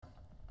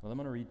Well, I'm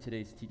going to read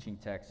today's teaching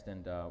text,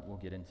 and we'll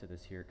get into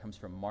this here. It comes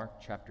from Mark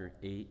chapter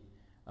 8,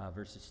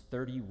 verses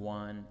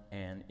 31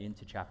 and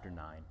into chapter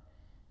 9.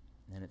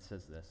 And it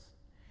says this: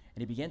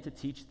 "And he began to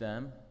teach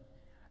them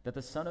that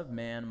the Son of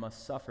Man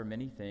must suffer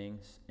many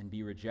things and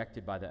be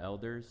rejected by the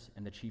elders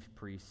and the chief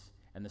priests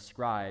and the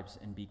scribes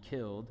and be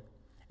killed,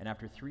 and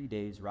after 3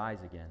 days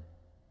rise again.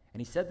 And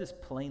he said this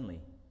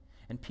plainly.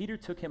 And Peter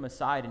took him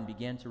aside and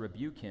began to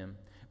rebuke him.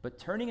 But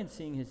turning and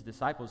seeing his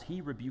disciples, he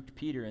rebuked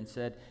Peter and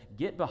said,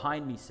 'Get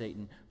behind me,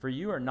 Satan, for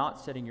you are not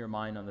setting your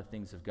mind on the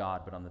things of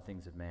God, but on the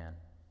things of man.'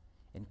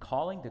 And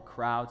calling the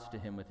crowds to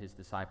him with his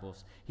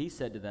disciples, he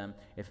said to them,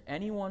 'If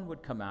anyone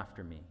would come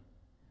after me,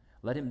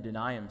 let him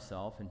deny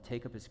himself and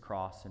take up his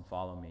cross and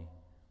follow me.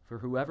 For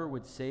whoever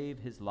would save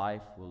his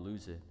life will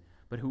lose it,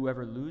 but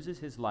whoever loses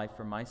his life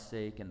for my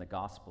sake and the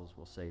gospel's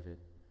will save it.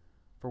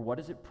 For what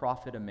does it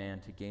profit a man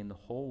to gain the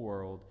whole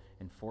world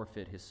and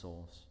forfeit his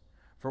souls?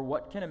 For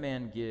what can a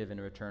man give in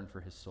return for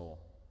his soul?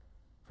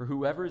 For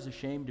whoever is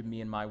ashamed of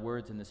me and my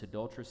words in this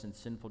adulterous and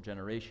sinful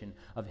generation,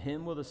 of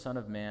him will the Son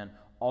of Man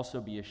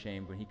also be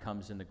ashamed when he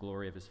comes in the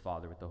glory of his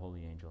Father with the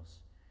holy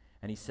angels.'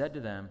 And he said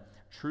to them,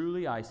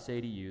 'Truly I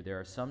say to you, there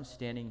are some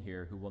standing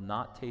here who will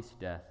not taste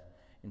death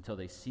until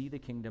they see the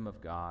kingdom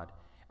of God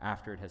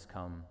after it has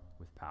come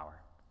with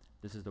power.'"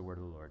 This is the word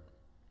of the Lord.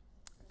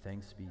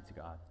 Thanks be to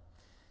God.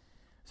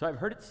 So I've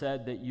heard it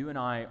said that you and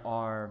I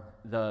are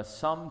the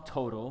sum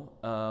total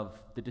of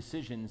the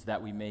decisions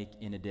that we make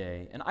in a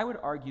day. And I would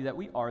argue that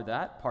we are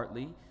that,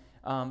 partly.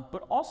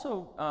 But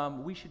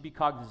also, we should be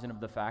cognizant of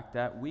the fact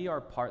that we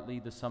are partly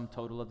the sum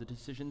total of the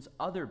decisions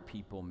other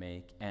people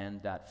make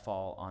and that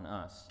fall on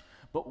us.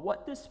 But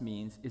what this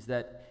means is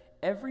that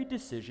every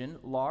decision,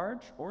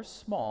 large or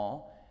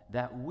small,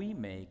 that we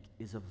make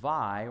is a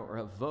vie or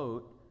a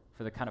vote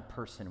for the kind of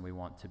person we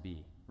want to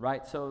be,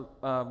 right? So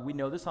we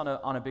know this on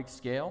a big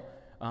scale.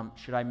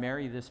 Should I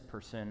marry this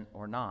person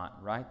or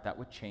not, right? That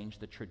would change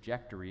the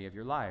trajectory of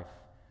your life.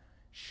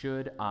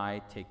 Should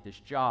I take this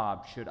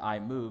job? Should I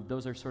move?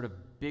 Those are sort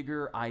of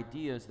bigger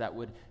ideas that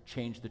would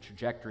change the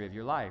trajectory of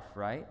your life,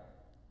 right?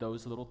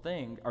 Those little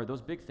things, or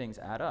those big things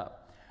add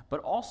up.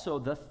 But also,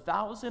 the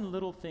 1,000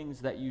 little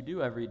things that you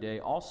do every day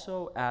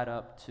also add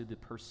up to the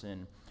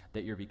person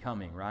that you're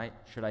becoming, right?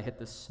 Should I hit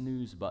the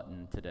snooze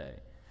button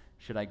today?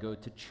 Should I go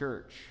to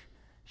church?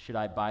 Should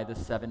I buy the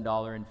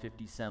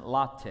 $7.50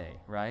 latte,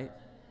 right?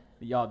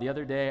 Y'all, the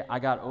other day, I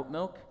got oat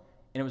milk,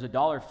 and it was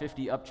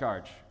 $1.50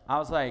 upcharge. I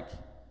was like,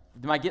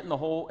 am I getting the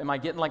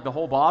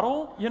whole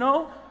bottle, you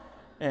know?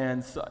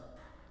 And so,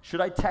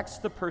 should I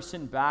text the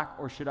person back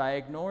or should I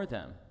ignore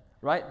them,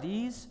 right?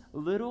 These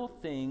little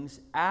things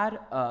add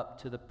up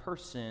to the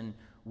person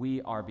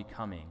we are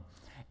becoming.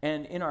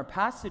 And in our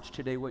passage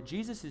today, what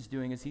Jesus is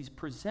doing is he's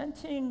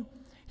presenting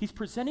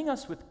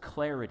us with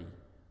clarity.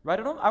 Right?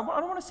 I don't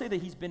want to say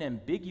that he's been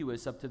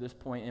ambiguous up to this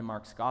point in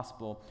Mark's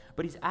gospel,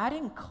 but he's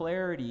adding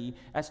clarity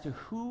as to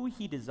who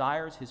he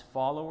desires his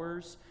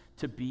followers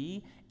to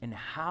be and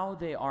how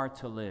they are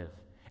to live.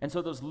 And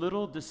so those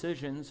little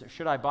decisions,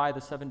 should I buy the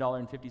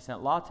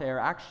 $7.50 latte, are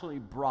actually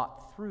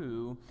brought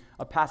through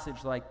a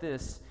passage like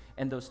this,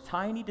 and those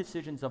tiny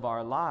decisions of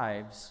our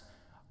lives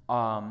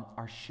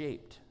are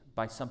shaped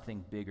by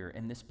something bigger.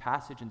 And this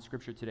passage in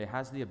Scripture today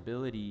has the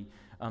ability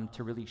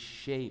to really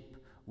shape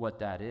what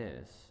that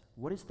is.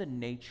 What is the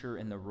nature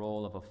and the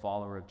role of a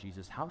follower of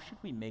Jesus? How should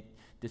we make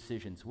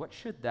decisions? What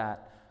should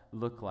that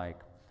look like?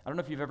 I don't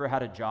know if you've ever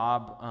had a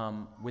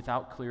job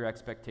without clear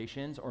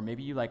expectations, or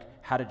maybe you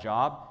had a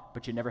job,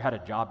 but you never had a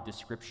job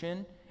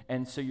description,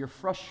 and so you're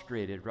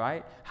frustrated,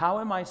 right? How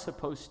am I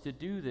supposed to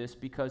do this?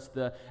 Because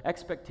the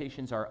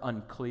expectations are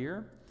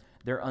unclear,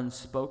 they're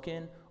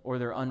unspoken, or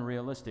they're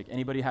unrealistic.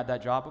 Anybody had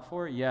that job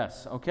before?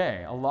 Yes.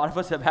 Okay. A lot of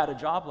us have had a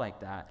job like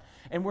that.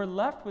 And we're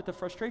left with the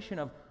frustration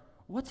of,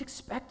 what's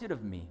expected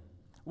of me?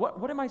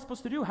 What am I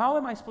supposed to do? How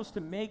am I supposed to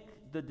make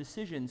the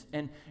decisions?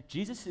 And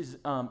Jesus is,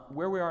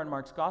 where we are in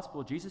Mark's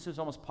gospel, Jesus is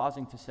almost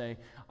pausing to say,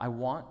 I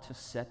want to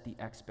set the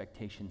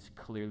expectations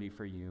clearly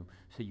for you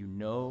so you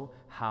know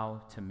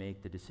how to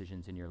make the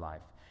decisions in your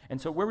life. And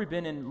so where we've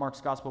been in Mark's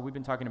gospel, we've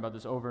been talking about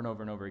this over and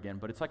over and over again,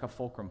 but it's like a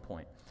fulcrum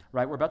point,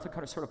 right? We're about to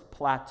kind of sort of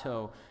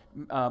plateau.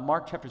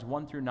 Mark chapters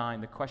 1 through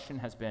 9, the question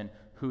has been,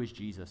 who is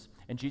Jesus?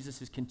 And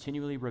Jesus is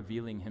continually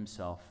revealing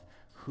himself.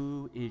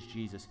 Who is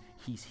Jesus?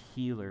 He's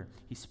healer.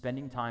 He's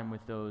spending time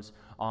with those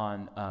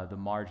on the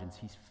margins.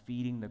 He's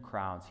feeding the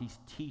crowds. He's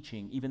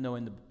teaching, even though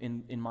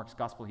in Mark's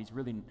gospel,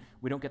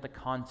 we don't get the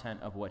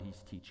content of what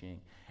he's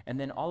teaching. And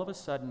then all of a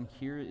sudden,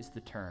 here is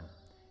the turn.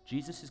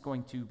 Jesus is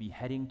going to be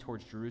heading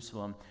towards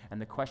Jerusalem, and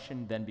the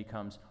question then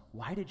becomes,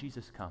 why did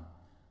Jesus come?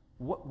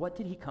 What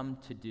did he come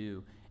to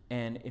do?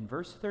 And in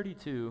verse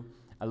 32,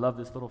 I love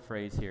this little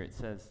phrase here. It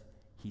says,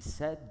 he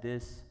said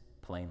this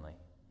plainly.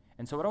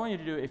 And so what I want you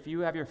to do, if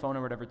you have your phone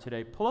or whatever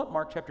today, pull up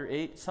Mark chapter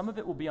 8. Some of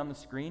it will be on the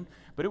screen,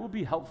 but it will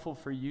be helpful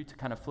for you to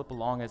kind of flip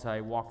along as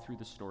I walk through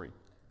the story.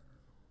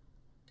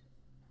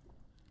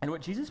 And what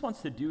Jesus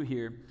wants to do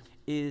here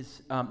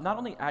is not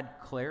only add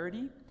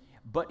clarity,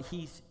 but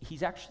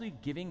he's actually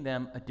giving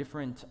them a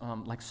different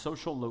like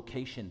social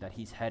location that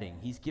he's heading.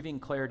 He's giving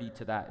clarity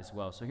to that as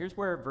well. So here's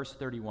where verse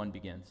 31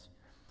 begins.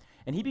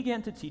 And he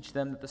began to teach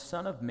them that the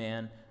Son of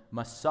Man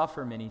must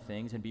suffer many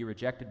things and be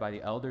rejected by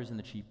the elders and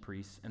the chief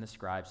priests and the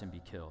scribes and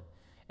be killed,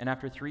 and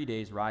after 3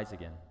 days rise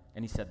again.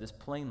 And he said this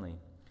plainly.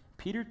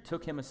 Peter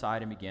took him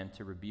aside and began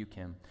to rebuke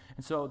him.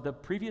 And so the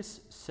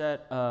previous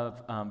set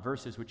of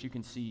verses, which you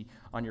can see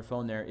on your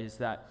phone there, is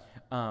that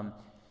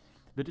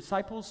the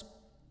disciples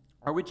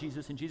are with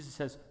Jesus, and Jesus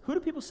says, "Who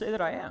do people say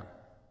that I am?"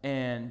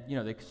 And,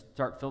 they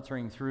start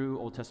filtering through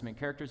Old Testament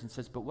characters and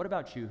says, "But what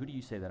about you? Who do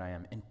you say that I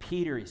am?" And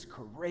Peter is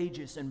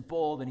courageous and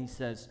bold, and he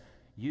says,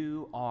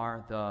 "You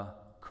are the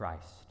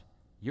Christ.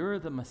 You're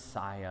the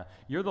Messiah.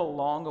 You're the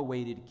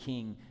long-awaited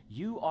King.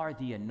 You are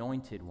the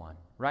anointed one,"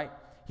 right?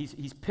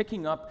 He's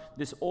picking up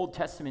this Old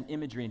Testament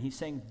imagery, and he's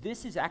saying,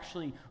 this is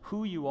actually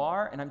who you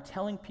are, and I'm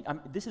telling people,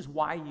 this is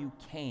why you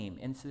came.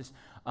 And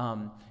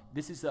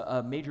this is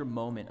a major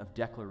moment of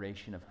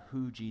declaration of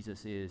who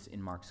Jesus is in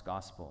Mark's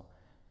gospel.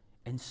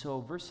 And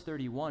so verse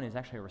 31 is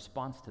actually a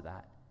response to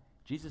that.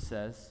 Jesus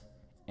says,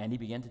 and he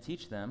began to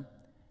teach them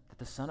that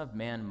the Son of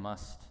Man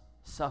must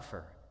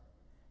suffer.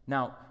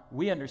 Now,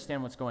 we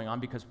understand what's going on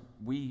because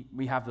we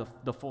have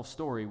the full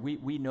story.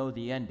 We know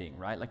the ending,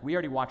 right? Like, we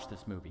already watched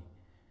this movie.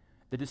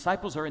 The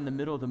disciples are in the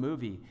middle of the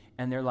movie,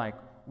 and they're like,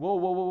 whoa,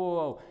 whoa, whoa, whoa,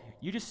 whoa.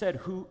 You just said,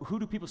 who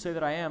do people say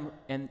that I am?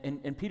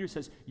 And Peter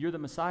says, you're the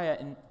Messiah,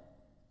 and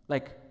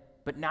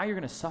but now you're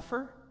going to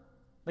suffer?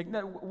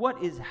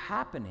 What is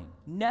happening?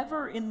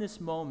 Never in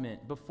this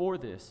moment before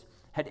this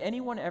had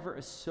anyone ever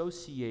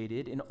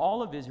associated, in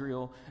all of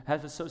Israel,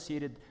 has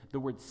associated the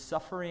word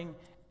suffering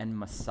and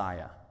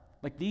Messiah.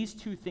 These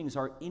two things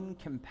are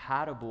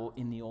incompatible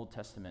in the Old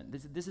Testament.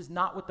 This is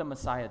not what the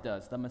Messiah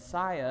does. The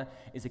Messiah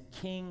is a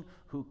king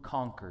who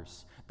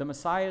conquers. The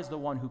Messiah is the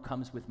one who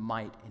comes with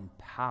might and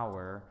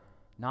power,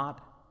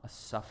 not a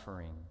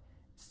suffering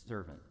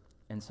servant.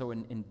 And so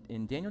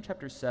in Daniel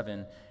chapter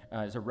 7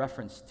 is a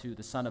reference to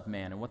the Son of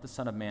Man and what the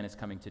Son of Man is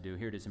coming to do.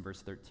 Here it is in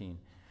verse 13.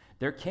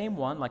 There came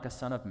one like a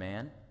son of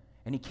man,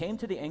 and he came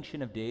to the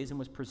Ancient of Days and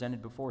was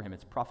presented before him.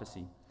 It's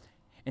prophecy.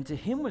 And to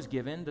him was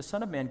given, the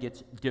Son of Man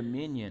gets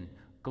dominion,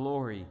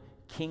 glory,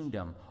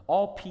 kingdom.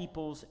 All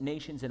peoples,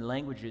 nations, and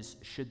languages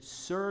should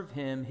serve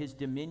him. His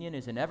dominion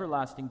is an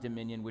everlasting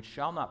dominion which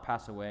shall not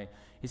pass away.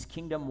 His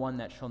kingdom one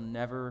that shall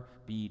never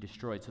be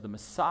destroyed. So the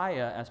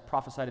Messiah, as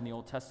prophesied in the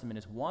Old Testament,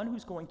 is one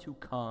who's going to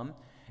come,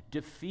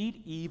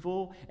 defeat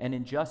evil and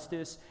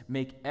injustice,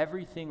 make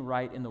everything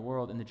right in the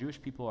world. And the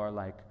Jewish people are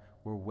like,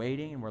 we're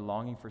waiting and we're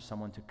longing for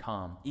someone to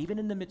come. Even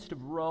in the midst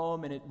of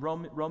Rome and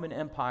Roman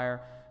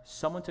Empire,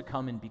 someone to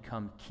come and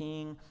become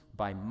king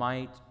by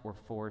might or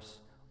force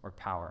or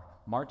power.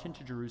 March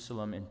into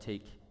Jerusalem and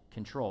take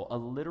control. A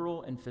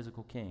literal and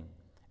physical king.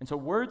 And so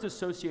words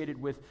associated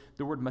with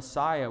the word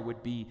Messiah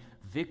would be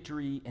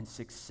victory and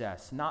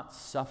success, not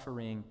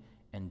suffering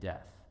and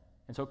death.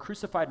 And so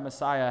crucified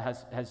Messiah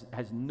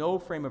has no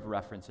frame of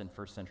reference in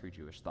first century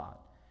Jewish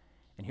thought.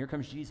 And here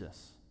comes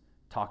Jesus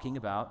talking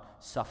about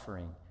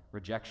suffering,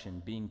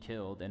 rejection, being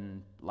killed,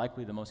 and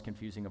likely the most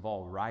confusing of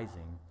all,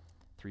 rising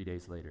 3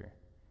 days later.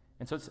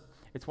 And so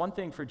it's one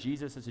thing for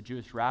Jesus as a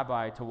Jewish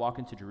rabbi to walk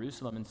into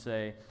Jerusalem and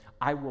say,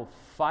 I will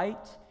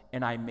fight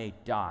and I may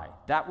die.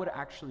 That would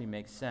actually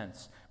make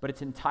sense. But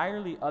it's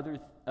entirely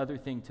other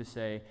thing to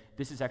say,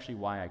 this is actually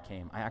why I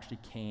came. I actually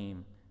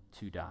came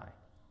to die.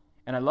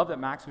 And I love that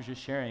Max was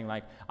just sharing,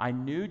 I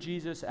knew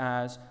Jesus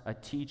as a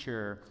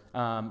teacher.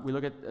 We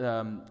look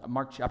at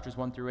Mark chapters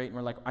 1 through 8, and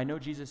we're like, I know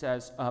Jesus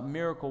as a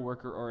miracle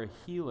worker or a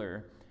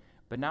healer.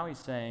 But now he's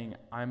saying,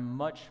 I'm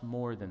much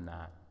more than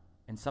that.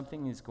 And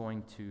something is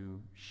going to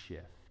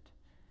shift.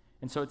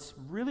 And so it's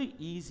really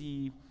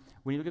easy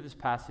when you look at this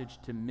passage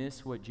to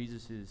miss what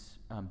Jesus is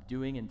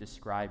doing and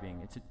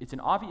describing. It's an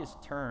obvious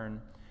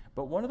turn,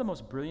 but one of the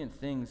most brilliant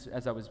things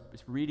as I was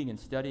reading and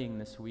studying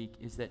this week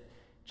is that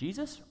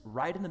Jesus,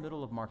 right in the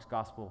middle of Mark's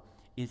gospel,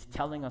 is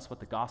telling us what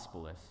the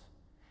gospel is.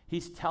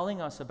 He's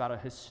telling us about a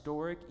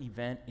historic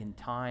event in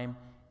time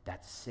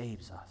that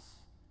saves us.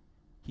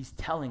 He's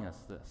telling us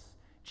this.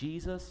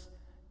 Jesus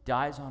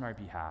dies on our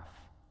behalf,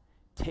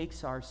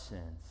 takes our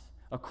sins,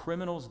 a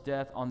criminal's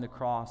death on the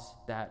cross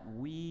that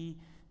we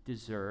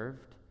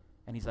deserved,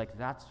 and he's like,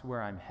 that's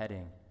where I'm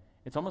heading.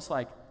 It's almost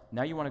like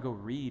now you want to go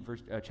read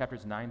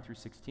chapters 9 through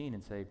 16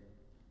 and say,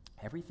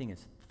 everything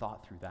is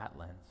thought through that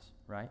lens,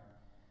 right?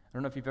 I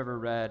don't know if you've ever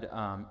read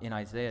in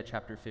Isaiah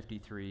chapter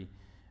 53,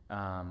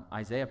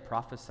 Isaiah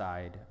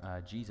prophesied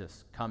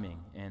Jesus coming,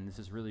 and this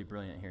is really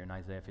brilliant here in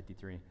Isaiah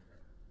 53.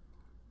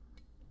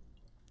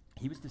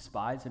 He was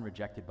despised and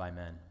rejected by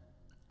men,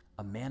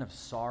 a man of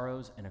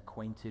sorrows and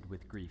acquainted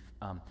with grief.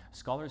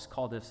 Scholars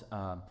call this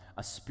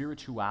a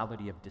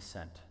spirituality of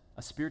descent,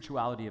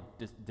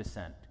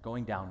 descent,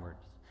 going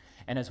downwards.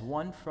 And as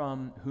one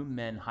from whom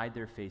men hide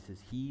their faces,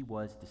 he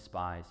was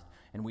despised,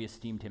 and we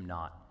esteemed him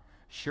not.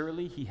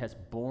 Surely he has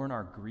borne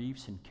our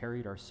griefs and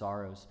carried our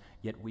sorrows,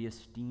 yet we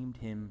esteemed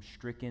him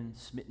stricken,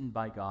 smitten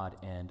by God,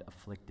 and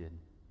afflicted.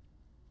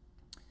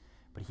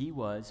 But he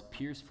was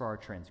pierced for our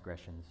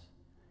transgressions.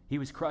 He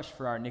was crushed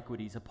for our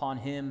iniquities. Upon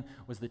him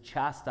was the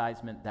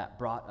chastisement that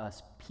brought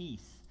us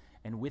peace,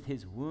 and with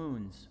his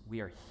wounds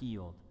we are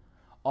healed.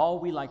 All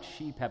we like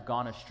sheep have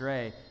gone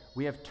astray.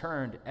 We have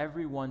turned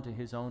every one to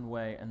his own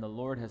way, and the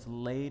Lord has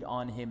laid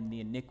on him the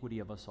iniquity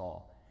of us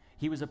all.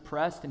 He was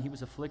oppressed and he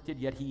was afflicted,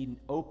 yet he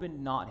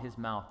opened not his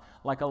mouth.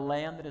 Like a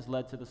lamb that is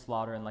led to the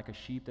slaughter, and like a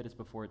sheep that is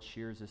before its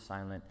shears is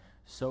silent,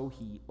 so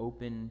he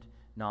opened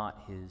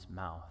not his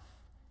mouth.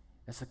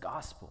 That's the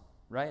gospel,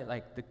 right?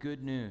 Like the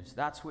good news.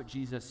 That's what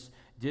Jesus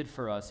did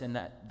for us. And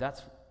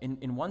that's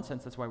in one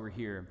sense, that's why we're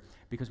here,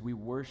 because we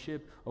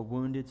worship a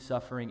wounded,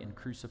 suffering, and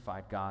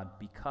crucified God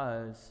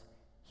because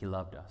he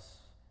loved us.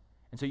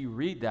 And so you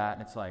read that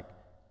and it's like,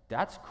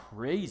 that's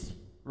crazy,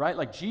 right?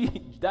 Like,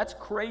 that's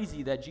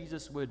crazy that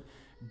Jesus would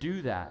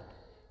do that.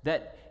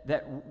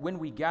 That when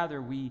we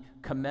gather, we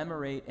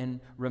commemorate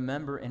and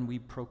remember and we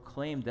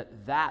proclaim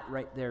that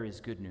right there is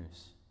good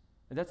news.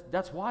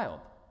 That's wild.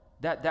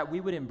 That we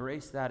would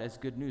embrace that as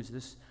good news,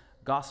 this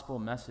gospel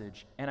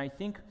message. And I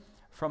think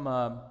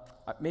from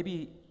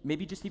maybe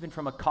just even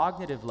from a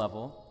cognitive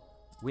level,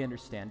 we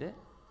understand it.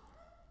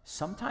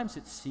 Sometimes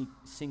it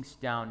sinks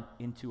down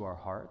into our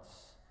hearts.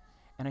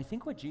 And I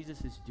think what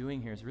Jesus is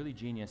doing here is really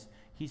genius.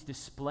 He's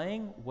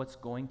displaying what's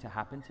going to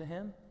happen to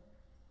him,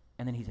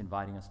 and then he's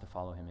inviting us to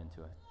follow him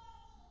into it.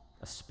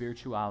 A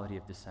spirituality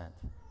of descent.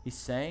 He's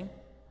saying,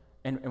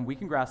 and we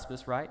can grasp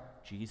this, right?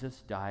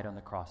 Jesus died on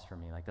the cross for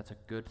me. Like, that's a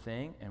good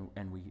thing,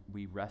 and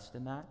we rest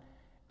in that.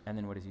 And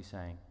then what is he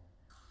saying?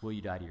 Will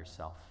you die to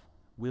yourself?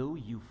 Will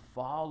you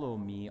follow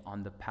me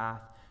on the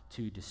path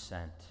to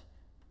descent?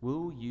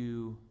 Will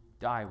you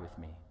die with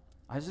me?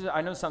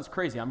 I know it sounds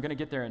crazy. I'm going to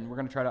get there, and we're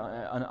going to try to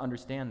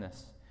understand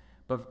this.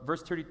 But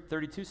verse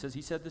 32 says,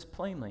 he said this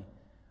plainly.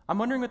 I'm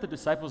wondering what the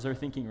disciples are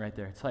thinking right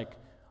there. It's like,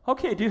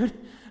 okay, dude,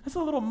 that's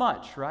a little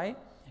much, right?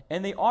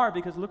 And they are,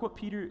 because look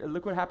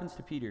what happens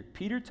to Peter.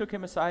 Peter took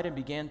him aside and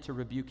began to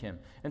rebuke him.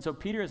 And so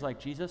Peter is like,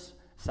 Jesus,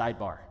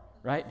 sidebar,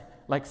 right?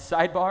 Like,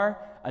 sidebar,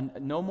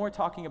 no more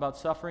talking about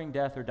suffering,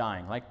 death, or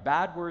dying. Like,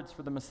 bad words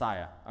for the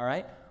Messiah, all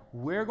right?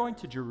 We're going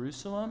to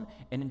Jerusalem,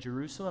 and in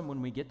Jerusalem,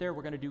 when we get there,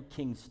 we're going to do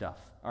king stuff,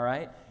 all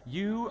right?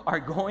 You are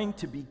going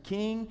to be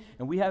king,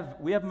 and we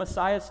have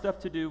Messiah stuff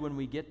to do when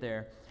we get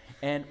there.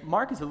 And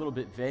Mark is a little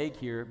bit vague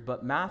here,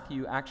 but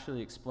Matthew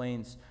actually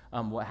explains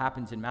what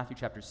happens in Matthew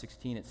chapter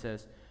 16. It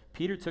says,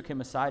 Peter took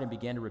him aside and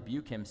began to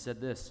rebuke him, said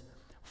this,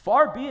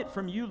 "Far be it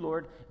from you,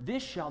 Lord,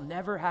 this shall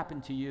never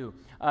happen to you."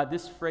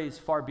 This phrase,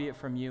 "far be it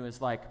from you," is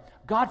like,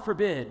 God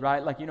forbid,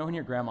 right? Like, when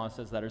your grandma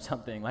says that or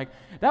something, like,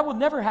 that will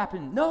never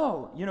happen.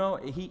 No,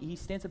 he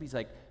stands up, he's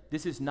like,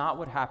 this is not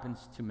what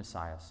happens to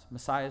Messiahs.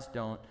 Messiahs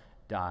don't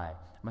die.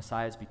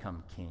 Messiahs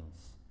become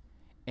kings.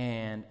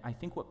 And I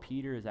think what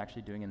Peter is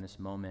actually doing in this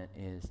moment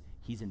is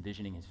he's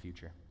envisioning his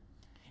future.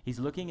 He's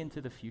looking into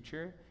the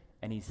future,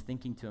 and he's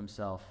thinking to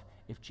himself,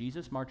 if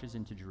Jesus marches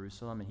into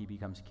Jerusalem and he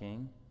becomes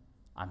king,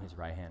 I'm his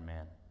right-hand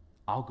man.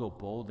 I'll go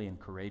boldly and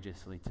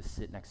courageously to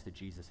sit next to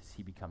Jesus as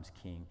he becomes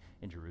king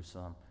in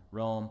Jerusalem.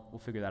 Rome, we'll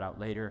figure that out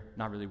later.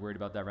 Not really worried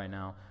about that right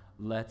now.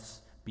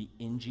 Let's be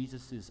in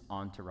Jesus'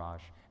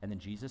 entourage. And then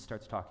Jesus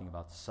starts talking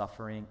about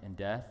suffering and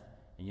death.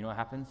 And you know what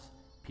happens?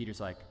 Peter's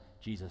like,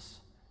 Jesus,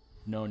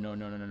 no.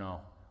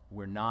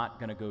 We're not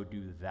going to go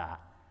do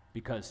that.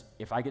 Because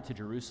if I get to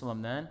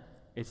Jerusalem then,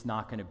 it's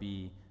not going to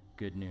be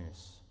good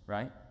news,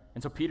 right?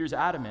 And so Peter's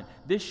adamant,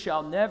 this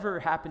shall never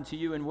happen to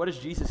you. And what does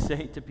Jesus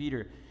say to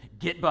Peter?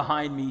 Get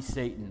behind me,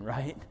 Satan,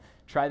 right?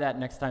 Try that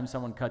next time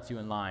someone cuts you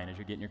in line as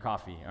you're getting your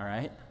coffee, all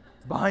right?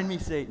 Behind me,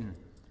 Satan.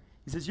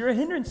 He says, you're a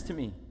hindrance to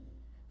me,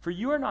 for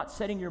you are not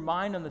setting your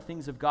mind on the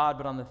things of God,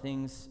 but on the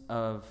things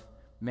of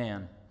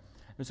man.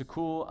 There's a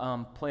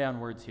cool play on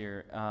words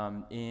here.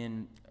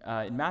 In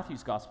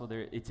Matthew's gospel,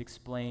 it's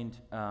explained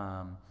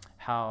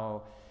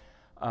how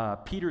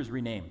Peter is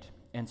renamed.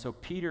 And so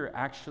Peter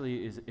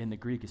actually is, in the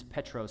Greek, is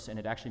Petros, and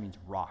it actually means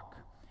rock.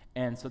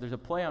 And so there's a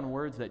play on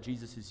words that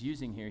Jesus is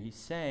using here. He's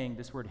saying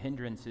this word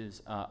hindrance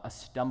is a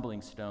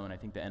stumbling stone, I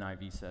think the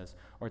NIV says,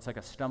 or it's like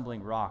a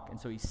stumbling rock. And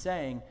so he's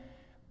saying,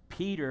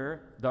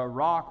 Peter, the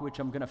rock which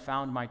I'm going to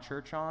found my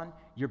church on,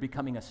 you're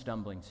becoming a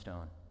stumbling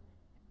stone.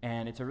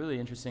 And it's a really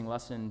interesting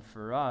lesson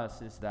for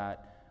us is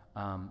that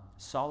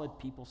solid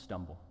people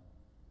stumble,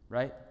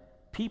 right?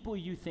 People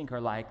you think are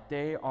like,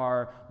 they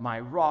are my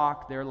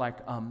rock, they're like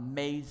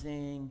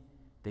amazing,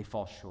 they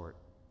fall short,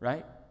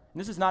 right? And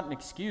this is not an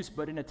excuse,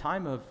 but in a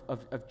time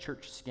of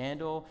church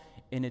scandal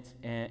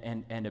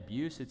and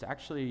abuse, it's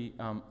actually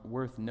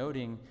worth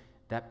noting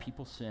that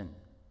people sin,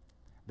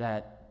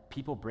 that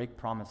people break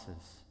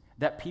promises,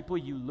 that people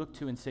you look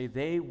to and say,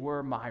 they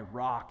were my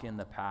rock in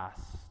the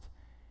past.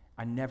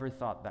 I never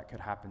thought that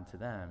could happen to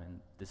them. And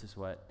this is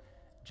what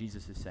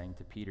Jesus is saying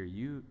to Peter,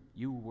 you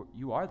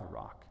are the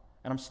rock.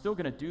 And I'm still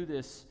going to do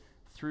this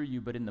through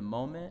you, but in the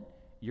moment,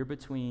 you're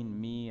between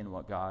me and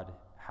what God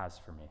has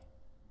for me.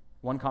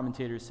 One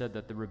commentator said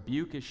that the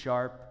rebuke is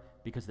sharp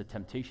because the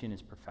temptation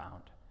is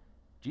profound.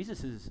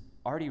 Jesus is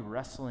already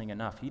wrestling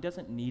enough. He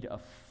doesn't need a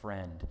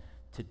friend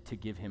to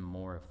give him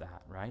more of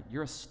that, right?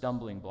 You're a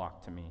stumbling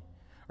block to me.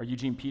 Or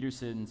Eugene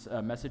Peterson's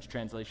Message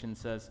translation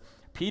says,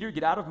 Peter,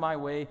 get out of my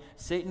way.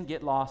 Satan,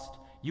 get lost.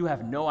 You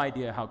have no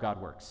idea how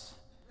God works.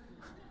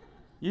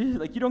 You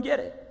don't get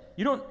it.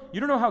 You don't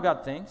know how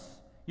God thinks.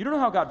 You don't know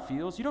how God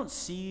feels. You don't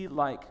see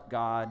like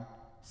God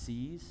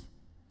sees.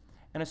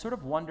 And I sort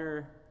of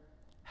wonder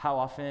how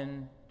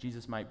often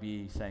Jesus might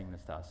be saying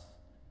this to us.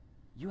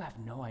 You have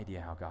no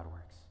idea how God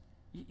works.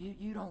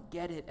 You don't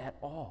get it at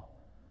all.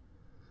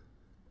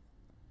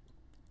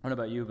 I don't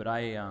know about you, but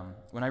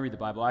when I read the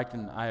Bible, I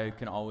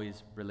can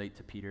always relate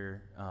to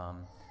Peter,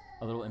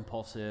 a little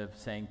impulsive,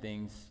 saying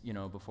things,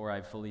 before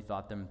I've fully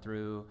thought them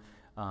through,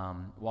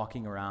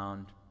 walking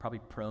around, probably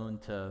prone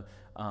to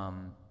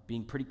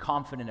being pretty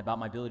confident about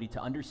my ability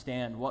to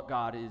understand what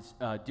God is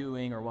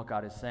doing or what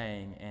God is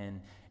saying.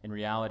 And in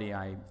reality,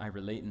 I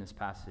relate in this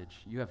passage.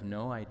 You have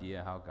no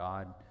idea how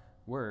God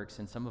works,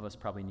 and some of us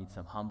probably need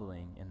some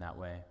humbling in that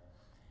way.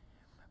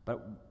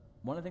 But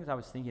one of the things I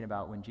was thinking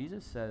about when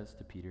Jesus says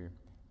to Peter,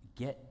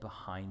 get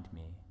behind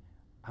me,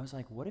 I was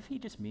like, what if he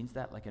just means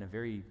that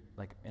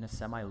in a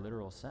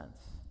semi-literal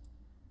sense?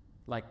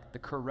 Like the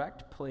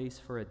correct place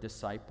for a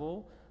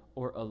disciple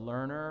or a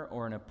learner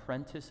or an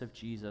apprentice of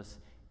Jesus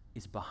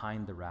is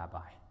behind the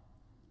rabbi.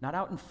 Not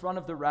out in front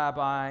of the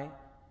rabbi,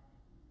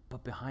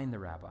 but behind the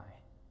rabbi.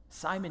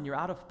 Simon, you're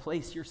out of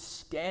place. You're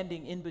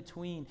standing in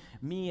between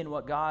me and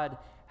what God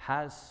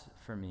has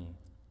for me.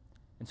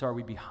 And so are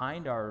we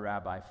behind our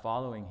rabbi,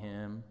 following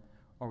him,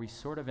 or are we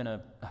sort of in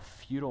a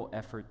futile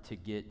effort to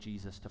get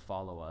Jesus to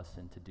follow us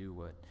and to do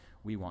what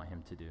we want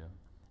him to do?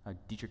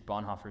 Dietrich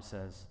Bonhoeffer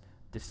says,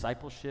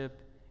 discipleship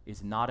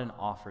is not an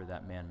offer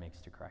that man makes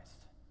to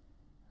Christ.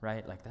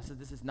 Right? Like this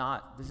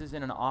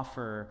isn't an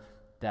offer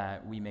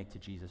that we make to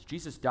Jesus.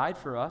 Jesus died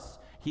for us.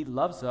 He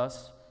loves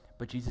us,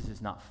 but Jesus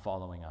is not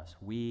following us.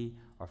 We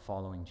are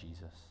following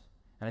Jesus.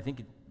 And I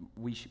think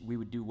we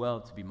would do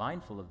well to be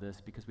mindful of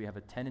this, because we have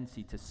a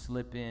tendency to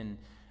slip in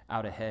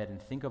out ahead and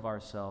think of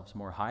ourselves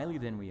more highly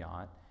than we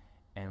ought,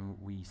 and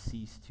we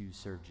cease to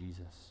serve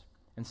Jesus.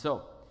 And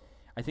so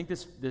I think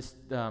this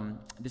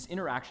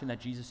interaction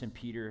that Jesus and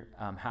Peter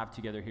have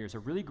together here is a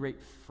really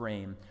great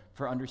frame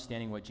for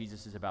understanding what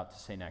Jesus is about to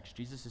say next.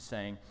 Jesus is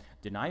saying,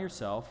 deny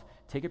yourself,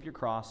 take up your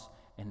cross,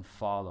 and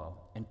follow.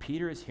 And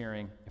Peter is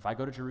hearing, if I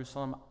go to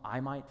Jerusalem,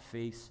 I might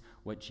face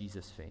what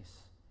Jesus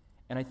faced.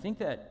 And I think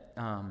that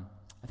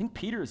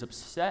Peter is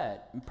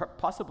upset,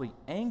 possibly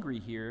angry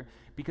here,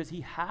 because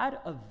he had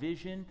a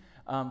vision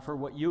for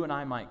what you and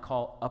I might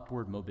call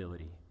upward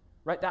mobility.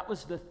 Right? That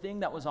was the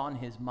thing that was on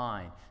his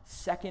mind.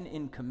 Second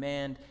in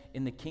command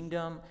in the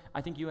kingdom.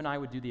 I think you and I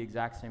would do the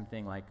exact same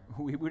thing. Like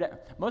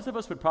most of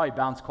us would probably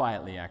bounce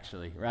quietly,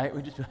 actually, right?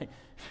 We'd just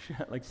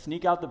like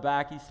sneak out the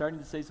back. He's starting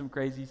to say some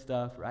crazy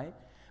stuff, right?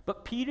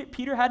 But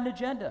Peter had an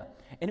agenda,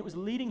 and it was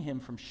leading him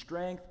from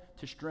strength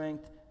to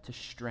strength to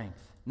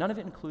strength. None of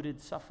it included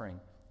suffering.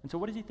 And so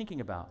what is he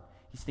thinking about?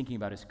 He's thinking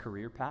about his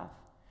career path.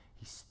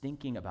 He's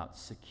thinking about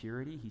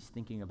security. He's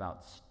thinking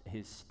about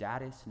his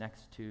status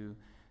next to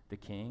the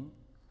king.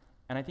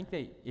 And I think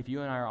that if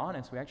you and I are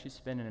honest, we actually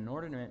spend an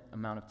inordinate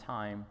amount of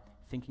time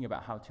thinking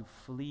about how to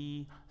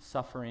flee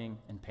suffering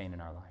and pain in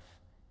our life.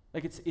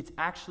 Like it's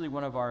actually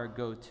one of our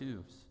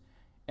go-tos.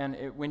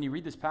 And when you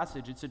read this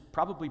passage, it should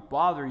probably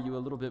bother you a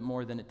little bit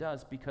more than it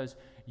does, because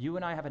you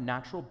and I have a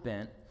natural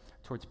bent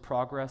towards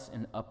progress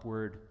and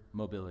upward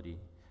mobility.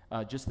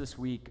 Just this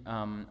week,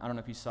 I don't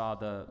know if you saw,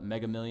 the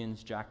Mega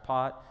Millions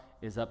jackpot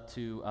is up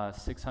to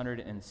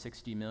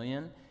 $660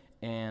 million.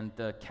 And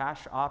the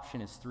cash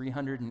option is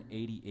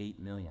 $388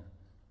 million.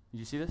 Did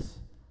you see this?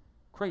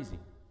 Crazy.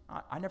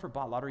 I never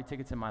bought lottery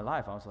tickets in my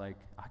life. I was like,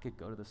 I could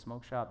go to the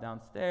smoke shop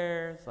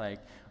downstairs. Like,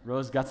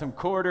 Rose got some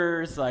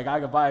quarters. Like, I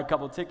could buy a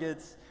couple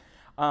tickets.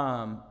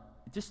 And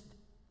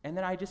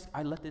then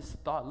I let this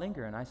thought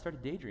linger, and I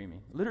started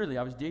daydreaming. Literally,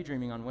 I was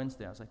daydreaming on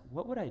Wednesday. I was like,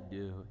 what would I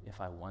do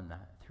if I won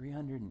that?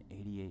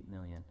 $388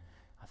 million.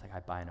 I was like,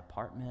 I'd buy an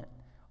apartment.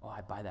 Oh,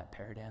 I'd buy that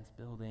Paradance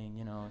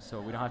building, so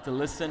we don't have to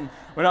listen.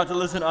 We don't have to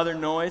listen to other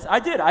noise.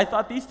 I did. I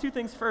thought these two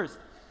things first.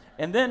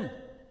 And then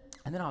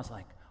I was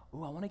like,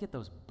 ooh, I want to get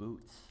those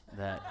boots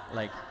that,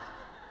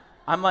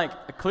 I'm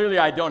like, clearly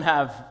I don't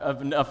have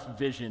enough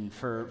vision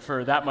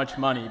for that much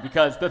money,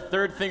 because the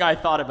third thing I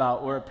thought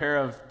about were a pair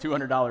of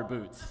 $200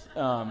 boots.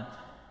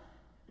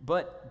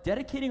 But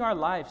dedicating our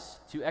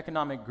lives to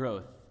economic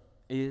growth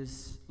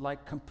is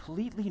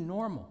completely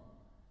normal.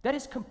 That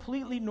is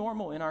completely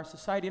normal in our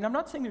society. And I'm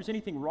not saying there's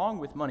anything wrong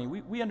with money.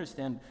 We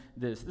understand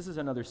this. This is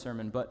another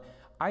sermon. But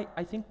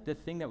I think the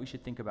thing that we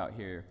should think about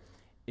here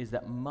is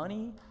that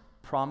money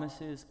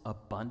promises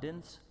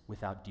abundance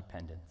without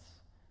dependence.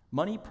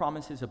 Money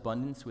promises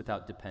abundance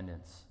without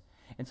dependence.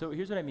 And so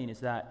here's what I mean is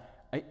that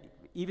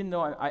even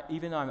though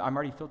I'm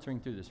already filtering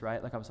through this,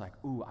 right? I was like,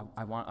 ooh,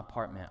 I want an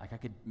apartment. I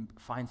could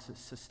find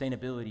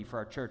sustainability for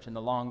our church in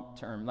the long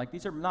term.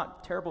 These are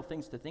not terrible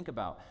things to think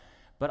about.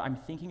 But I'm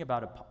thinking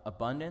about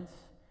abundance,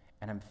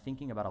 and I'm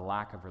thinking about a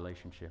lack of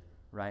relationship,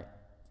 right?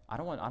 I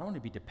don't want to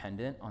be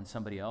dependent on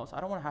somebody else. I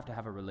don't want to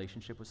have a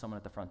relationship with someone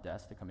at the front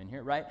desk to come in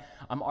here, right?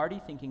 I'm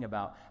already thinking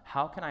about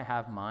how can I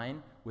have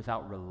mine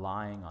without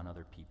relying on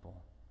other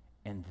people.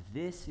 And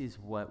this is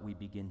what we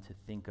begin to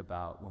think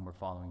about when we're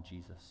following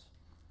Jesus,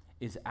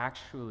 is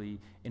actually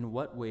in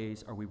what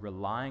ways are we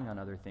relying on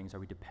other things? Are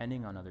we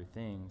depending on other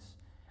things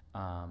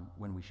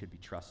when we should be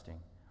trusting?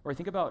 Or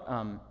think about,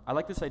 I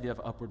like this idea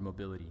of upward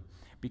mobility,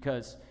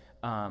 because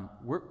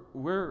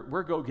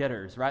we're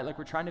go-getters, right? Like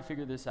we're trying to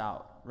figure this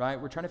out,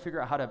 right? We're trying to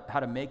figure out how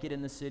to make it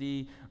in the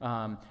city,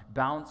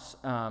 bounce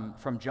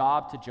from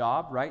job to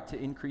job, right, to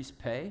increase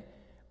pay.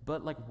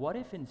 But like, what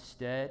if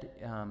instead,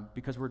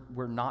 because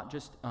we're not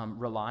just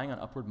relying on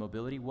upward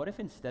mobility, what if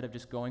instead of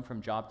just going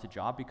from job to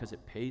job because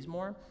it pays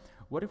more,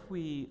 what if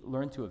we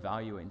learn to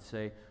evaluate and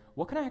say,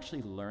 what can I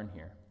actually learn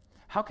here?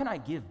 How can I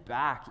give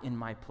back in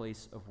my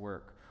place of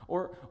work?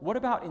 Or what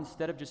about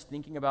instead of just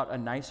thinking about a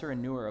nicer and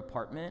newer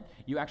apartment,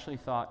 you actually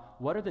thought,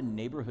 what are the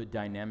neighborhood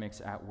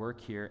dynamics at work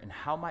here, and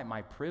how might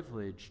my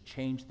privilege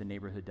change the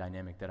neighborhood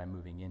dynamic that I'm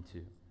moving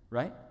into,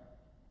 right?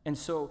 And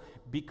so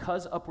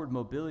because upward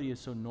mobility is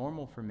so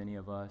normal for many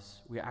of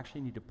us, we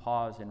actually need to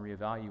pause and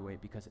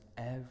reevaluate, because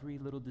every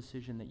little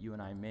decision that you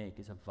and I make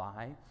is a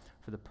vie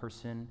for the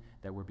person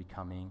that we're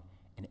becoming,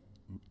 and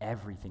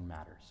everything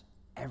matters.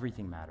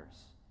 Everything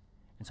matters.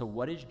 And so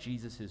what is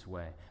Jesus'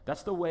 way?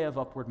 That's the way of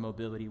upward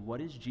mobility. What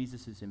is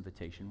Jesus'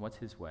 invitation? What's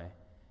his way?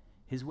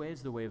 His way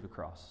is the way of the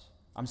cross.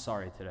 I'm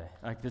sorry today.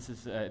 Like this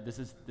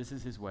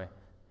is his way.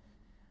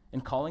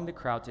 And calling the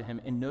crowd to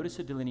him, and notice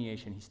a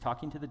delineation. He's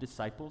talking to the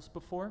disciples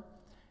before.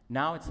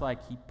 Now it's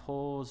like he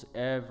pulls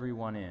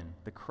everyone in.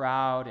 The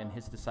crowd and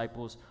his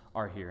disciples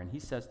are here. And he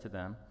says to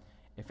them,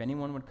 if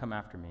anyone would come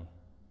after me,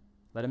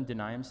 let him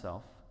deny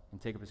himself and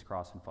take up his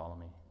cross and follow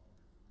me.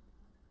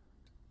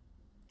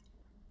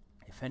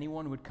 If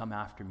anyone would come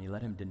after me,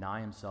 let him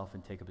deny himself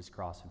and take up his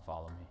cross and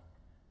follow me.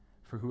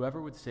 For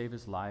whoever would save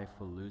his life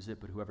will lose it,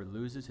 but whoever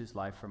loses his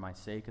life for my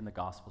sake and the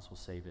gospel's will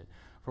save it.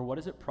 For what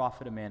does it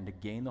profit a man to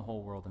gain the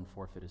whole world and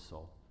forfeit his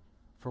soul?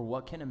 For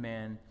what can a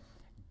man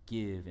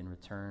give in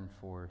return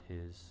for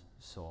his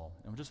soul?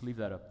 And we'll just leave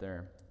that up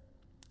there.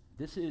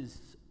 This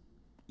is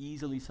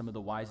easily some of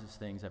the wisest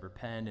things ever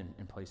penned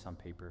and placed on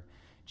paper.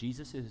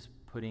 Jesus is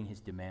putting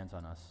his demands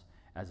on us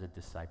as a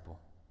disciple.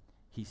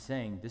 He's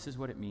saying, this is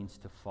what it means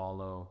to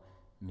follow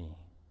me.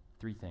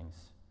 3 things: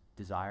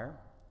 desire,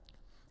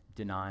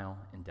 denial,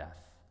 and death.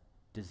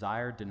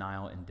 Desire,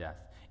 denial, and death.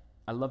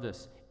 I love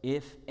this.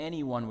 If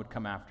anyone would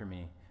come after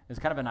me. It's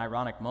kind of an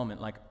ironic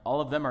moment. Like,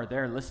 all of them are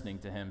there listening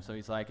to him. So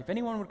he's like, if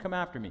anyone would come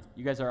after me.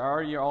 You guys are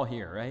already all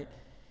here, right?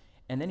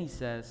 And then he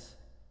says,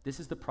 this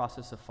is the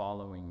process of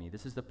following me.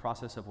 This is the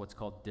process of what's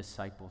called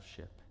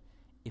discipleship.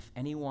 If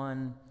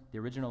anyone, the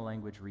original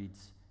language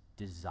reads,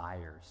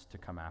 desires to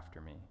come after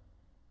me.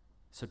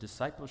 So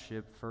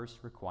discipleship first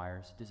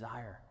requires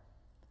desire.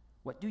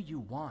 What do you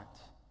want?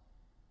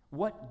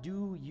 What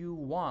do you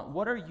want?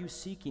 What are you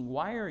seeking?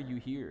 Why are you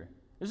here?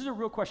 This is a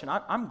real question.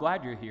 I'm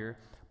glad you're here,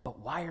 but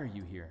why are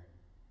you here?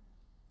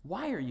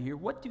 Why are you here?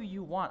 What do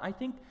you want? I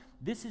think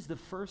this is the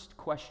first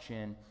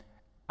question.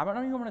 I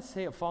don't even want to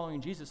say of following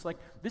Jesus. Like,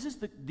 this is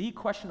the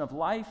question of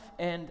life,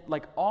 and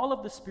like all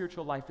of the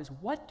spiritual life is,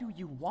 what do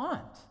you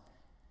want?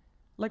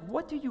 Like,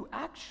 what do you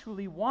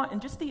actually want? And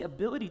just the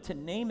ability to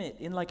name it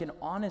in like an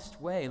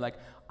honest way. Like,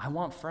 I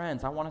want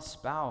friends. I want a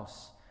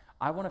spouse.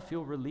 I want to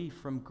feel relief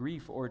from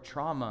grief or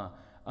trauma.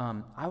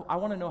 I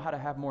want to know how to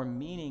have more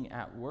meaning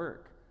at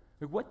work.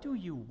 Like, what do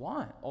you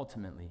want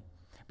ultimately?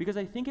 Because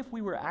I think if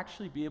we were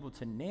actually be able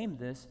to name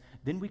this,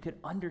 then we could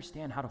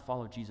understand how to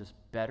follow Jesus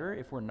better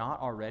if we're not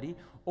already,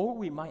 or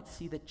we might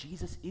see that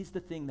Jesus is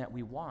the thing that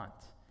we want.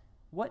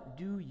 What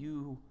do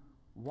you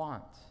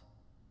want?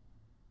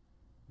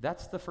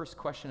 That's the first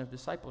question of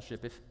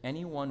discipleship. If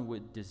anyone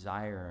would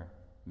desire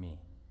me.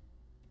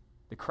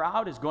 The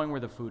crowd is going where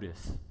the food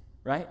is,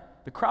 right?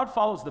 The crowd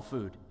follows the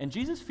food, and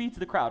Jesus feeds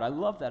the crowd. I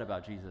love that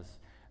about Jesus.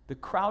 The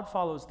crowd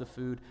follows the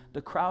food.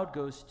 The crowd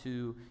goes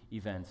to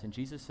events, and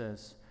Jesus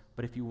says,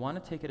 but if you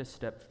want to take it a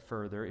step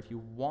further, if you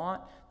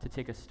want to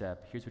take a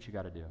step, here's what you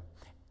got to do.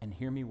 And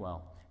hear me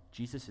well.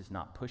 Jesus is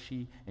not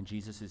pushy, and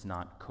Jesus is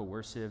not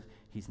coercive.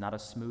 He's not a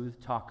smooth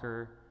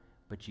talker.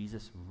 But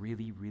Jesus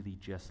really, really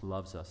just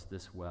loves us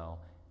this well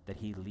that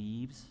he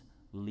leaves,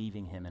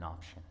 leaving him an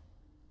option.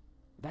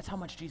 That's how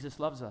much Jesus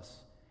loves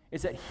us,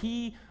 is that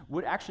he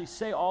would actually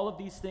say all of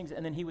these things,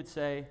 and then he would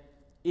say,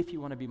 if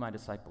you want to be my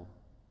disciple.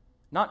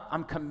 Not,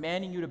 I'm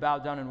commanding you to bow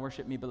down and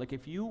worship me, but like,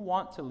 if you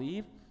want to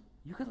leave,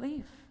 you could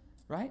leave,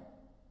 right?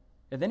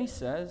 And then he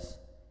says,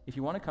 if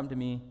you want to come to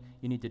me,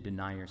 you need to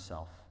deny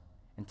yourself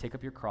and take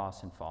up your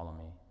cross and follow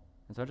me.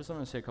 And so I just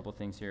want to say a couple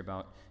things here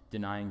about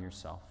denying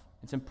yourself.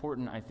 It's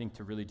important, I think,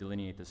 to really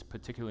delineate this,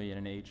 particularly in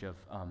an age of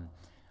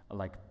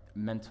like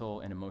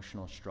mental and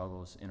emotional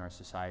struggles in our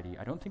society.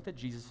 I don't think that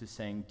Jesus is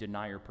saying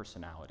deny your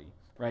personality,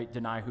 right?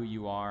 Deny who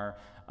you are.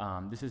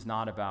 This is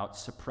not about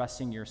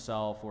suppressing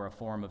yourself or a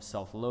form of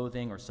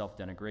self-loathing or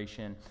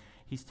self-denigration.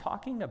 He's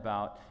talking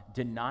about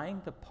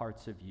denying the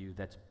parts of you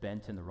that's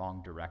bent in the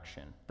wrong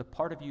direction, the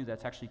part of you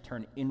that's actually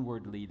turned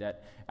inwardly,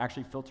 that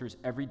actually filters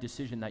every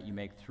decision that you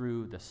make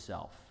through the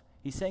self.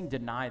 He's saying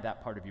deny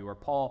that part of you, or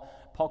Paul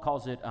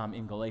calls it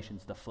in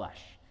Galatians, the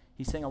flesh.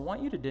 He's saying, I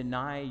want you to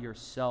deny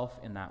yourself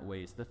in that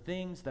ways, the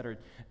things that are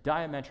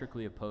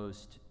diametrically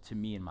opposed to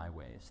me in my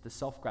ways, the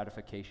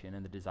self-gratification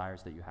and the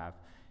desires that you have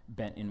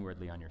bent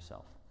inwardly on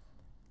yourself.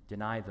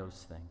 Deny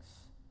those things.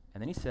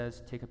 And then he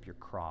says, take up your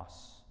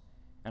cross.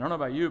 And I don't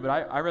know about you, but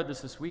I read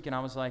this week and I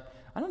was like,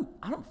 I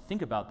don't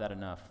think about that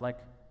enough. Like,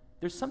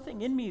 there's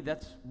something in me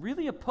that's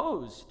really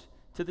opposed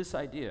to this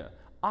idea.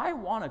 I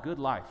want a good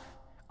life.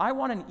 I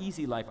want an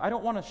easy life. I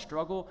don't want to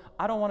struggle.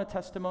 I don't want a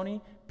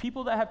testimony.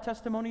 People that have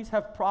testimonies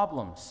have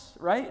problems,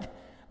 right?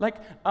 Like,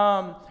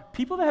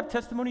 people that have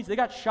testimonies, they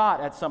got shot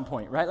at some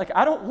point, right? Like,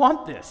 I don't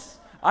want this.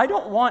 I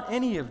don't want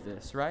any of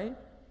this, right?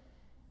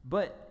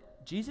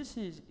 But Jesus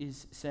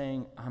is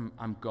saying,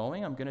 I'm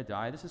going to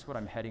die. This is what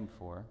I'm heading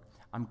for.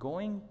 I'm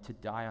going to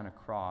die on a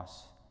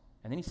cross.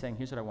 And then he's saying,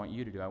 here's what I want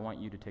you to do. I want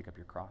you to take up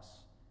your cross.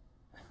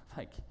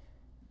 Like,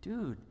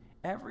 dude,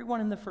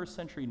 everyone in the first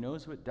century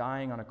knows what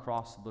dying on a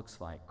cross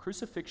looks like.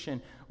 Crucifixion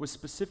was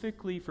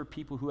specifically for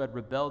people who had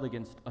rebelled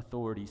against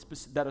authority,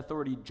 that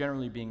authority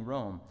generally being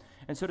Rome.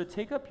 And so to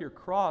take up your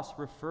cross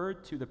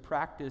referred to the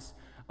practice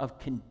of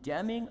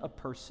condemning a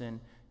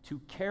person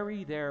to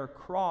carry their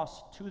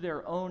cross to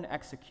their own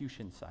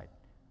execution site,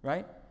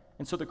 right?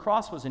 And so the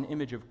cross was an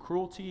image of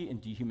cruelty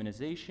and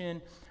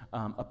dehumanization,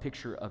 a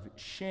picture of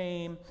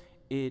shame.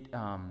 It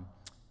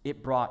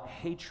brought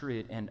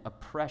hatred and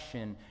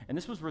oppression, and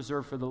this was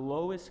reserved for the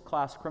lowest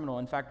class criminal.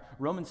 In fact,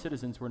 Roman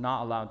citizens were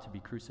not allowed to be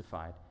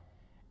crucified.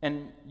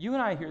 And you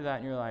and I hear that,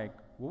 and you're like,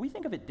 well, we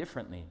think of it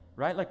differently,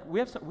 right? Like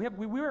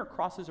we wear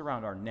crosses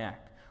around our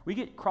neck. We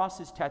get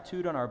crosses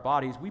tattooed on our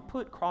bodies. We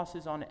put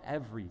crosses on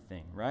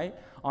everything, right?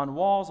 On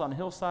walls, on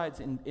hillsides,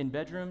 in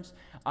bedrooms.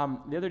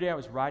 The other day I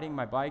was riding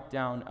my bike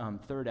down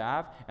 3rd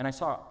Ave, and I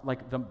saw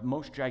like the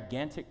most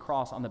gigantic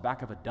cross on the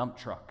back of a dump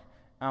truck.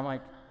 And I'm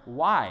like,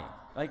 why?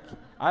 Like,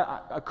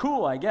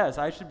 cool, I guess.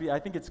 I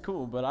think it's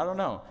cool, but I don't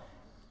know.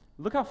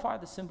 Look how far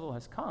the symbol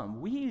has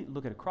come. We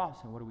look at a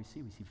cross, and what do we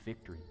see? We see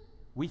victory.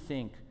 We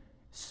think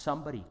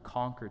somebody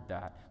conquered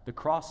that. The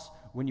cross,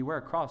 when you wear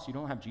a cross, you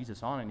don't have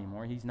Jesus on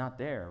anymore. He's not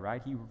there,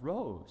 right? He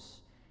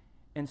rose.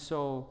 And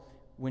so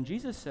when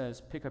Jesus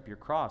says, pick up your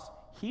cross,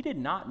 he did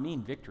not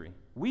mean victory.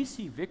 We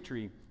see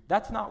victory.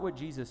 That's not what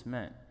Jesus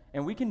meant.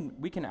 And we can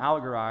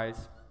allegorize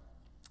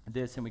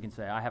this, and we can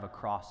say, I have a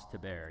cross to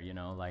bear,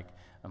 like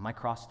my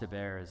cross to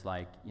bear is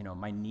like,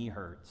 my knee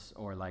hurts,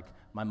 or like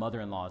my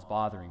mother-in-law is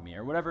bothering me,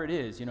 or whatever it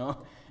is, And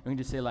we can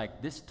just say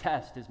like, this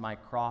test is my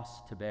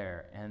cross to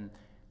bear. And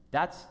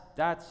that's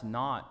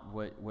not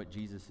what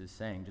Jesus is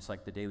saying, just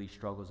like the daily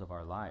struggles of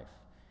our life.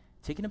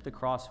 Taking up the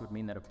cross would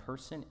mean that a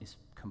person is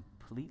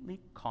completely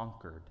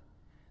conquered,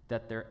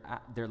 that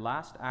their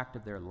last act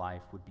of their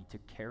life would be to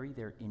carry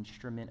their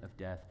instrument of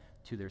death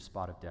to their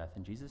spot of death.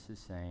 And Jesus is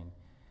saying,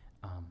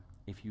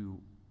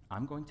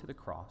 I'm going to the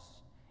cross,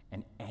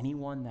 and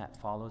anyone that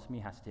follows me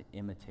has to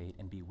imitate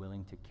and be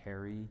willing to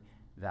carry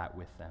that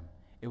with them.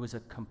 It was a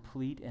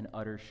complete and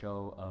utter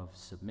show of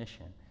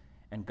submission.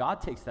 And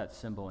God takes that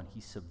symbol and he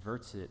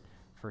subverts it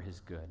for his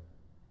good.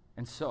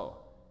 And so,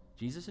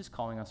 Jesus is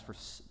calling us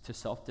to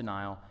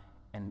self-denial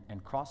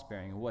and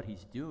cross-bearing. And what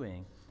he's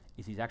doing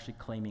is he's actually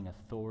claiming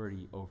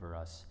authority over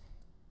us.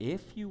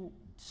 If you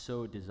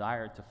so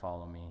desire to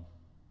follow me,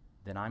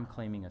 then I'm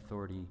claiming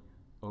authority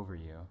over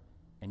you.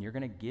 And you're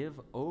going to give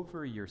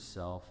over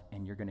yourself,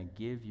 and you're going to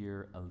give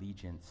your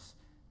allegiance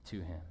to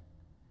him.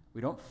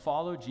 We don't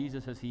follow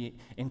Jesus as he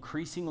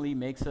increasingly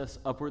makes us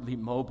upwardly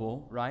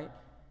mobile, right?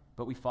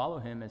 But we follow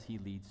him as he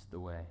leads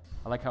the way.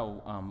 I like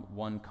how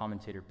one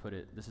commentator put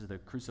it. This is the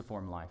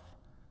cruciform life.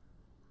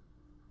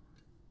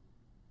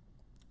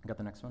 Got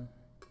the next one?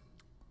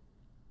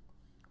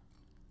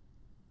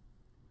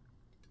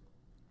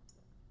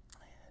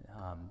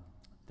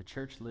 The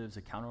church lives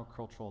a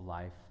countercultural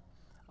life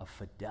of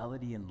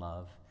fidelity and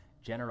love,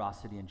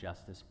 generosity and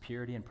justice,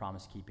 purity and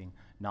promise-keeping,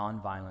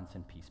 nonviolence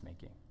and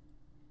peacemaking.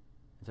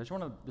 And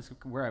so this is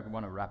where I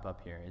want to wrap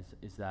up here,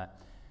 is that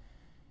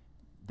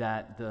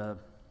the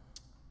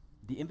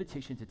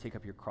invitation to take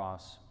up your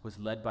cross was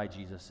led by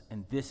Jesus,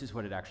 and this is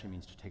what it actually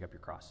means to take up your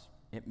cross.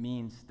 It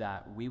means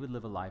that we would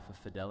live a life of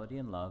fidelity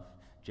and love,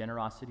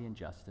 generosity and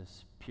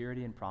justice,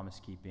 purity and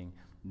promise-keeping,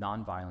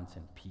 nonviolence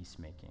and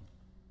peacemaking.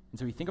 And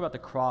so you think about the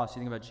cross,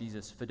 you think about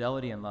Jesus,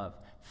 fidelity and love,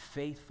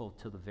 faithful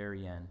to the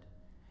very end.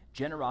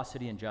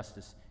 Generosity and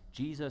justice,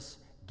 Jesus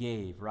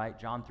gave, right?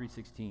 John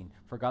 3:16,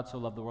 for God so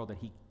loved the world that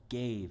he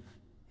gave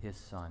his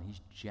son. He's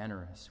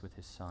generous with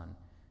his son.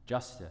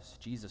 Justice,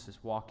 Jesus is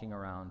walking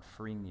around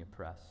freeing the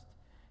oppressed.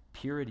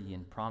 Purity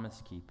and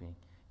promise-keeping,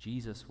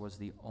 Jesus was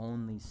the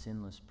only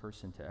sinless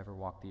person to ever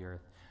walk the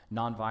earth.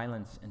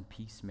 Nonviolence and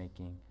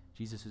peacemaking,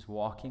 Jesus is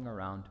walking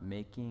around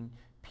making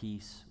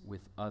peace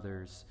with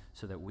others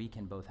so that we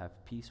can both have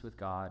peace with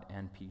God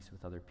and peace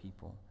with other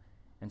people.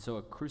 And so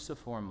a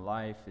cruciform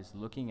life is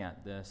looking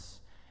at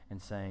this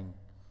and saying,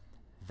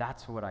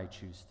 That's what I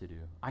choose to do.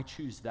 I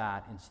choose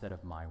that instead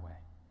of my way.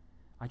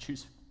 I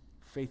choose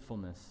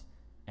faithfulness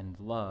and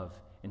love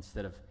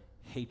instead of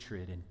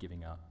hatred and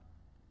giving up.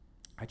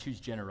 I choose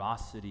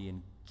generosity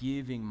and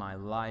giving my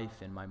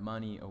life and my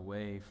money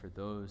away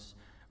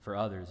for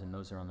others and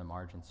those who are on the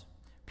margins.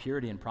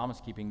 Purity and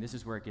promise keeping, this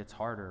is where it gets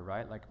harder,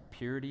 right? Like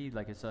purity,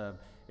 like is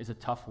a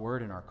tough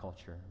word in our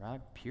culture,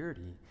 right?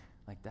 Purity,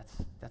 like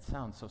that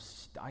sounds so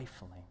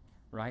stifling,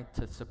 right?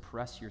 To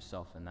suppress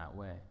yourself in that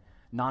way.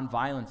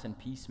 Nonviolence and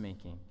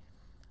peacemaking.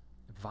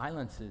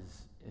 Violence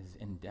is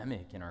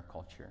endemic in our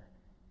culture.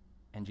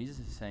 And Jesus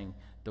is saying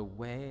the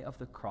way of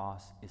the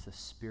cross is a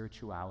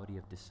spirituality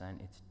of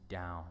descent. It's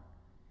down.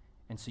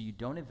 And so you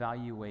don't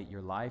evaluate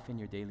your life and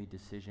your daily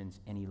decisions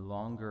any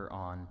longer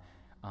on,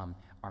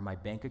 are my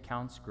bank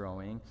accounts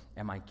growing?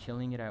 Am I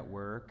killing it at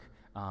work?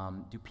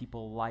 Do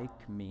people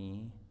like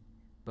me?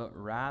 But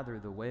rather,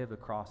 the way of the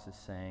cross is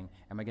saying,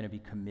 am I going to be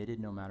committed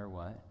no matter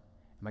what?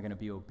 Am I going to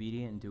be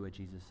obedient and do what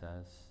Jesus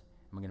says?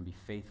 Am I going to be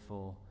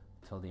faithful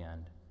till the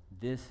end?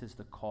 This is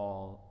the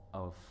call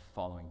of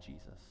following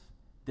Jesus.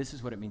 This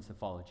is what it means to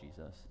follow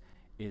Jesus,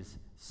 is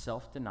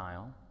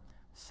self-denial,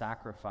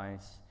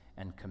 sacrifice,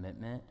 and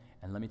commitment.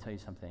 And let me tell you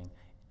something,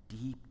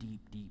 deep,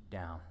 deep, deep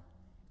down,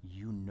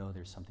 you know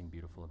there's something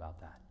beautiful about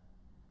that.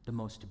 The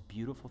most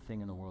beautiful thing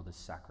in the world is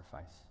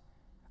sacrifice.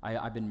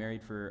 I've been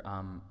married for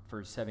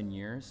 7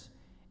 years,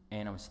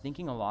 and I was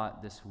thinking a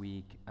lot this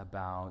week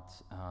about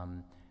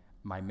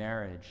my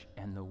marriage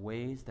and the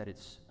ways that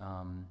it's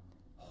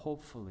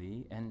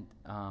hopefully, and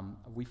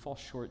we fall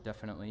short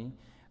definitely,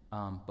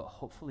 but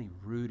hopefully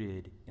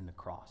rooted in the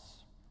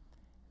cross.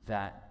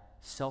 That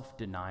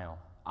self-denial.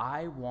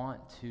 I want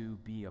to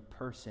be a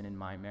person in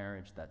my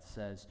marriage that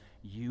says,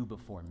 you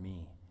before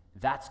me.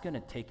 That's going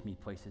to take me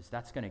places.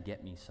 That's going to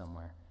get me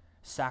somewhere.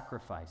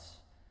 Sacrifice,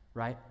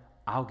 right?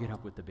 I'll get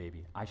up with the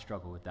baby. I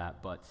struggle with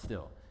that, but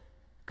still.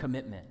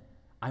 Commitment.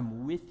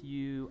 I'm with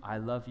you, I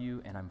love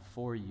you, and I'm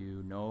for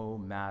you no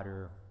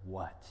matter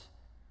what.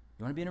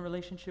 You want to be in a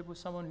relationship with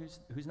someone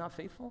who's not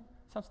faithful?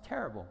 Sounds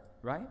terrible,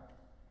 right?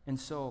 And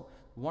so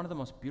one of the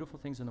most beautiful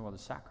things in the world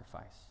is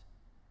sacrifice.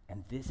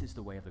 And this is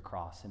the way of the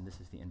cross, and this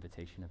is the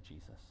invitation of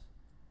Jesus.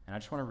 And I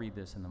just want to read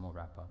this, and then we'll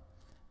wrap up.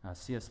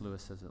 C.S.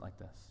 Lewis says it like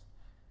this.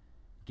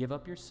 Give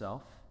up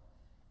yourself,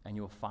 and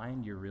you will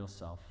find your real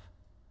self.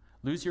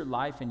 Lose your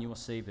life, and you will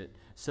save it.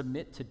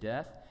 Submit to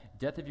death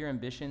of your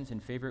ambitions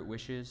and favorite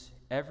wishes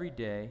every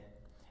day,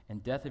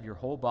 and death of your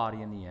whole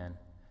body in the end.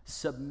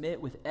 Submit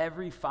with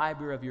every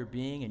fiber of your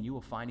being, and you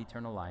will find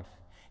eternal life.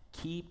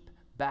 Keep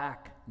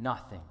back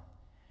nothing.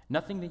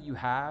 Nothing that you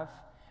have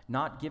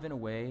not given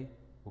away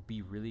will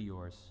be really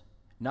yours.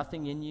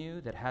 Nothing in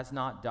you that has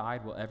not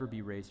died will ever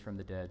be raised from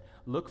the dead.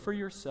 Look for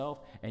yourself,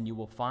 and you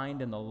will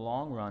find in the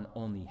long run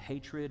only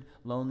hatred,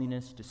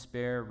 loneliness,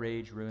 despair,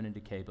 rage, ruin, and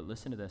decay. But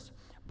listen to this.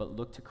 But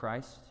look to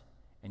Christ,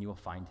 and you will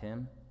find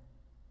him,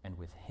 and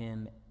with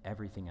him,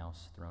 everything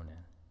else thrown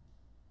in.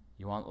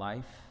 You want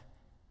life?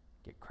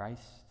 Get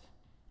Christ,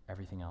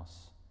 everything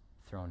else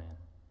thrown in.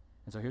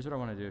 And so here's what I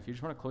want to do. If you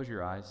just want to close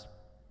your eyes,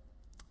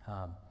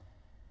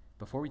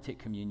 before we take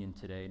communion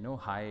today, no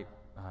hype,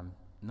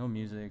 no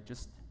music,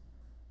 just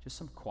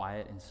some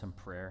quiet and some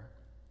prayer.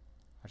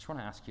 I just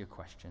want to ask you a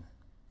question.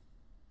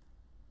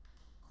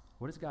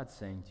 What is God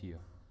saying to you?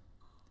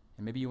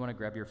 And maybe you want to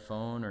grab your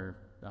phone or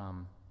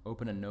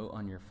open a note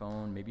on your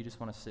phone. Maybe you just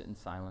want to sit in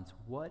silence.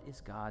 What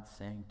is God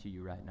saying to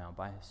you right now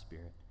by his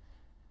Spirit?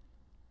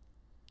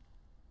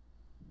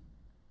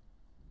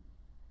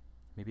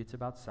 Maybe it's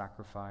about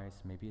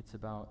sacrifice. Maybe it's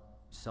about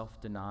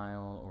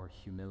self-denial or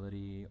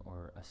humility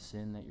or a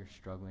sin that you're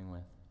struggling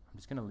with. I'm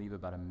just going to leave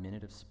about a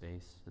minute of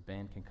space. The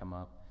band can come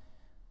up.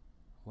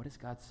 What is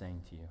God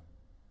saying to you?